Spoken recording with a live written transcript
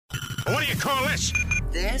What do you call this?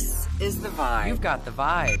 This is The Vibe. You've got The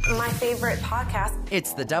Vibe. My favorite podcast.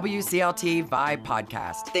 It's the WCLT Vibe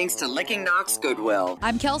Podcast. Thanks to Licking Knox Goodwill.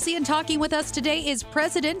 I'm Kelsey, and talking with us today is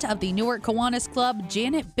president of the Newark Kiwanis Club,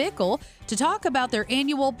 Janet Bickle, to talk about their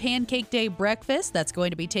annual Pancake Day Breakfast that's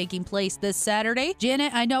going to be taking place this Saturday.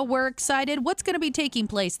 Janet, I know we're excited. What's going to be taking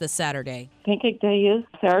place this Saturday? Pancake Day is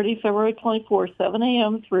Saturday, February 24th, 7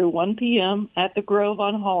 a.m. through 1 p.m. at the Grove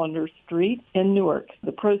on Hollander Street in Newark.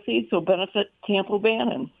 The proceeds will benefit Camp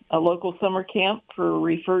O'Bannon, a local summer camp for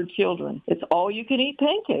referred children. It's all-you-can-eat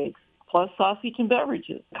pancakes, plus sausage and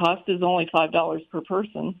beverages. Cost is only $5 per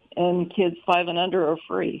person, and kids 5 and under are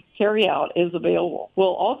free. Carry-out is available.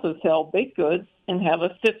 We'll also sell baked goods and have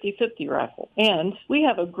a 50-50 raffle. And we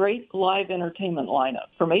have a great live entertainment lineup.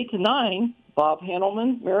 From 8 to 9, Bob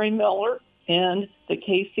Handelman, Mary Miller, and the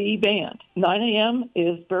KC Band. 9 a.m.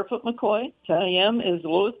 is Barefoot McCoy, 10 a.m. is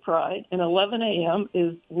Louis Pride, and 11 a.m.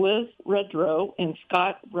 is Liz Redrow and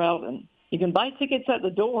Scott Rowden. You can buy tickets at the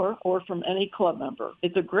door or from any club member.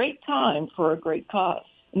 It's a great time for a great cause.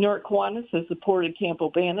 Newark Kiwanis has supported Camp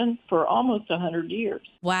O'Bannon for almost 100 years.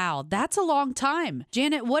 Wow, that's a long time.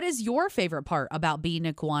 Janet, what is your favorite part about being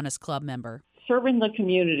a Kiwanis Club member? Serving the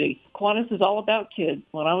community. Kiwanis is all about kids.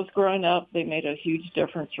 When I was growing up, they made a huge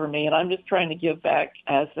difference for me, and I'm just trying to give back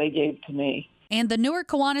as they gave to me. And the Newark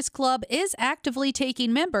Kiwanis Club is actively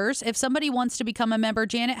taking members. If somebody wants to become a member,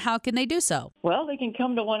 Janet, how can they do so? Well, they can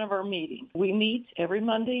come to one of our meetings. We meet every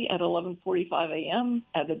Monday at 11:45 a.m.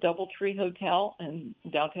 at the DoubleTree Hotel in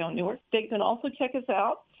downtown Newark. They can also check us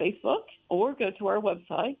out Facebook or go to our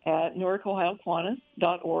website at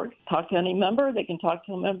newarkohiokiwanis.org. Talk to any member. They can talk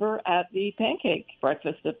to a member at the Pancake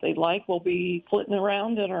Breakfast if they'd like. We'll be flitting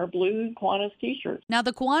around in our blue Kiwanis t-shirts. Now,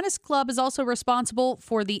 the Kiwanis Club is also responsible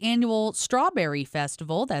for the annual Strawberry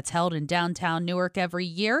Festival that's held in downtown Newark every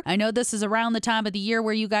year. I know this is around the time of the year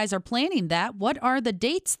where you guys are planning that. What are the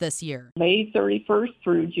dates this year? May 31st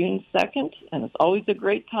through June 2nd, and it's always a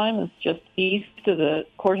great time. It's just east to the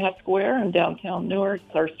Courthouse Square in downtown Newark.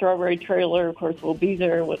 Our strawberry trailer, of course, will be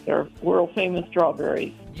there with their world-famous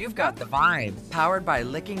strawberries. You've got The Vibe, powered by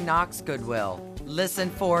Licking Knox Goodwill. Listen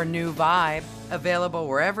for New Vibe, available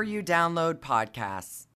wherever you download podcasts.